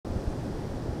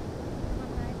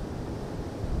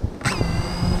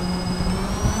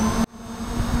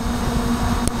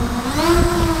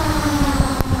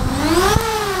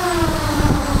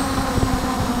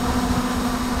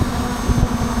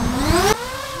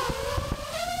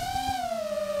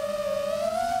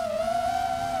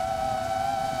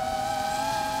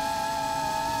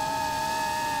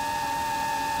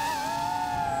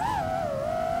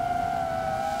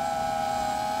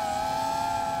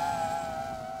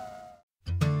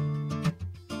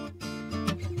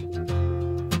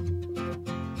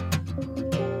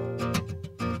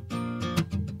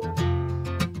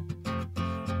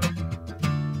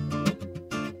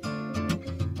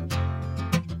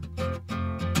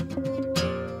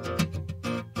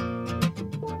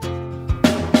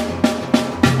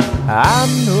I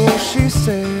know she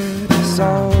said it's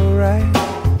alright,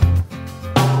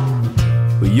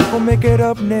 but you gon' make it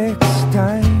up next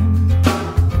time.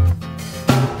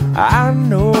 I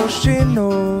know she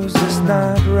knows it's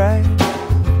not right.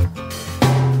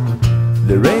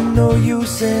 There ain't no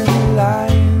use in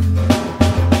lying.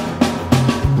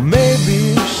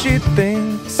 Maybe she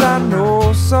thinks I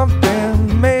know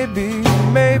something.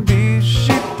 Maybe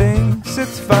she thinks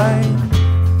it's fine.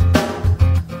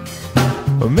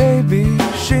 Or maybe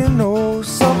she knows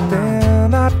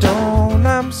something I don't.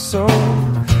 I'm so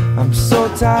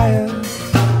tired.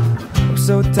 I'm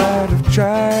so tired of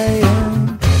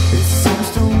trying. It seems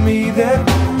to me that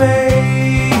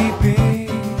maybe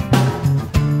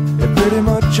it pretty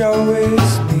much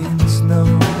always means no.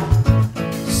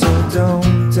 So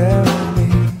don't tell me,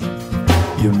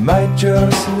 you might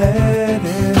just let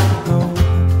it go.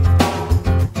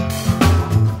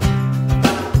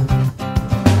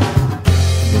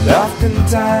 And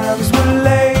oftentimes we're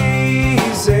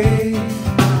lazy.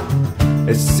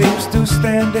 It seems to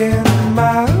stand in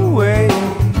my way.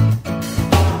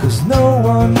 'Cause no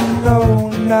one,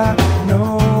 not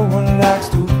no one likes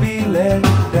to be let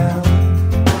down.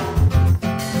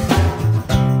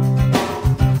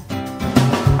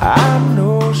 I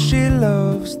know she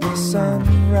loves the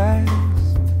sunrise,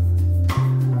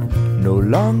 no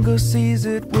longer sees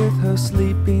it with her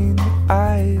sleeping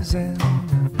eyes. And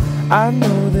I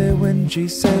know that when she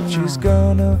said she's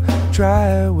gonna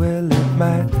try, well, it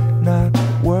might not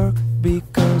work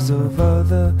because of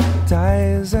other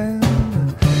ties. And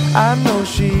I know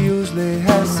she usually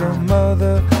has some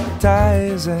other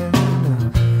ties. And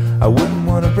I wouldn't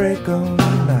wanna break them,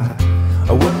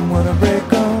 I wouldn't wanna break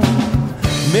them.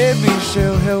 Maybe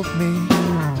she'll help me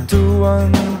to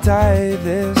untie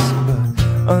this, but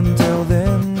until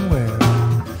then, well,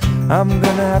 I'm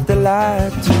gonna have to lie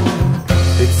to her.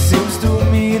 It seems to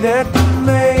me that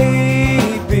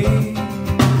maybe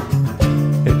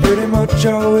it pretty much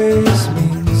always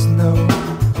means no.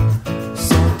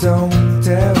 So don't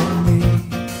tell me,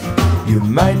 you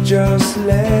might just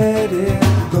let it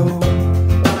go.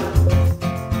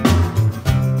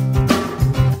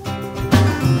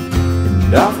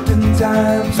 And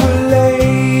oftentimes we're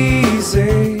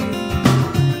lazy.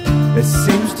 It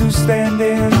seems to stand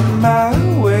in my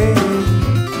way.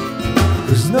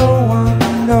 'Cause no one,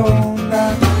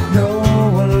 not no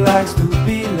one likes to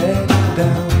be let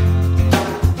down.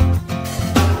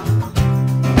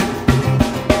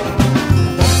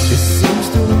 It seems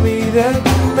to me that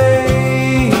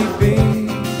maybe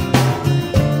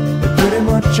it pretty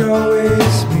much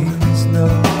always means no.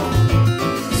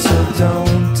 So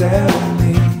don't tell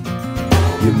me,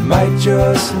 you might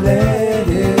just let